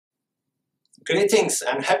Greetings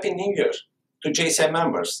and Happy New Year to JCI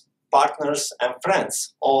members, partners and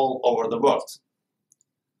friends all over the world.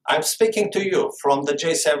 I'm speaking to you from the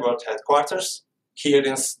JCI World Headquarters here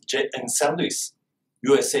in St. Louis,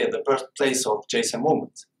 USA, the birthplace of JCI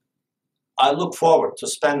movement. I look forward to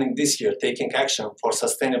spending this year taking action for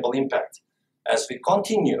sustainable impact as we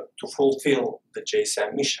continue to fulfill the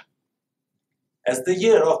JCI mission. As the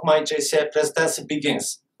year of my JCI presidency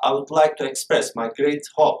begins, I would like to express my great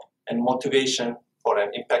hope and motivation for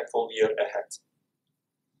an impactful year ahead.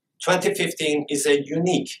 2015 is a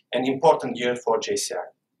unique and important year for JCI.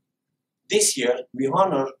 This year, we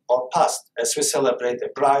honor our past as we celebrate a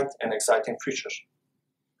bright and exciting future.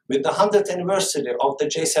 With the 100th anniversary of the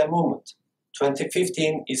JCI movement,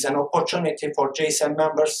 2015 is an opportunity for JCI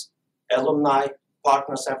members, alumni,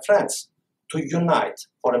 partners, and friends to unite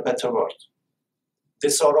for a better world.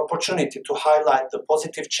 This is our opportunity to highlight the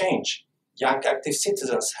positive change young active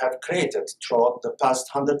citizens have created throughout the past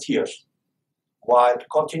 100 years, while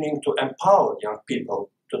continuing to empower young people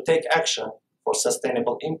to take action for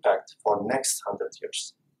sustainable impact for next 100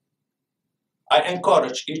 years. I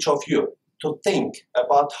encourage each of you to think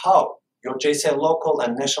about how your JCI local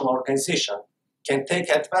and national organization can take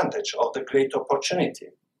advantage of the great opportunity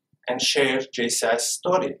and share JCI's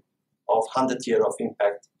story of 100 years of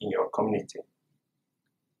impact in your community.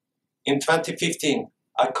 In 2015,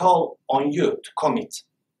 I call on you to commit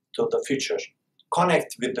to the future,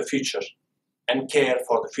 connect with the future, and care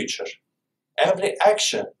for the future. Every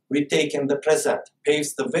action we take in the present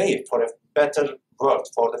paves the way for a better world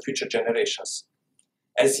for the future generations.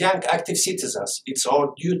 As young active citizens, it's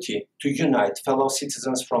our duty to unite fellow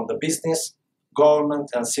citizens from the business,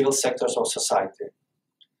 government, and civil sectors of society.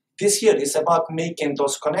 This year is about making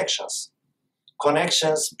those connections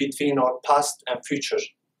between our past and future,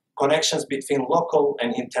 connections between local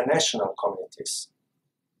and international communities,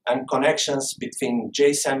 and connections between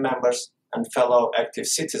JCI members and fellow active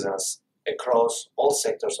citizens across all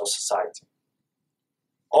sectors of society.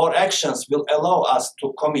 Our actions will allow us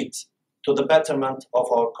to commit to the betterment of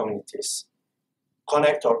our communities,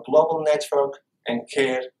 connect our global network, and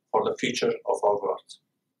care for the future of our world.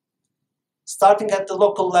 Starting at the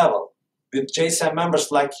local level, with JCI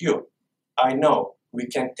members like you, I know we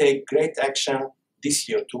can take great action this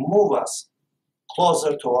year to move us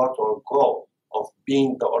closer toward our goal of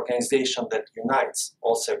being the organization that unites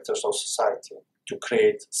all sectors of society to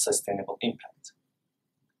create sustainable impact.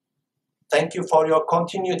 Thank you for your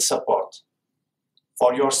continued support,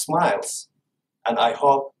 for your smiles, and I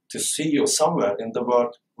hope to see you somewhere in the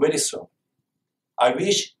world very soon. I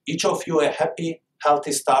wish each of you a happy,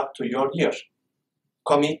 healthy start to your year.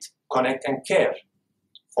 Commit, connect, and care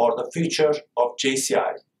for the future of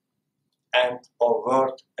JCI and our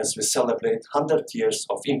world as we celebrate 100 years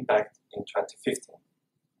of impact in 2015.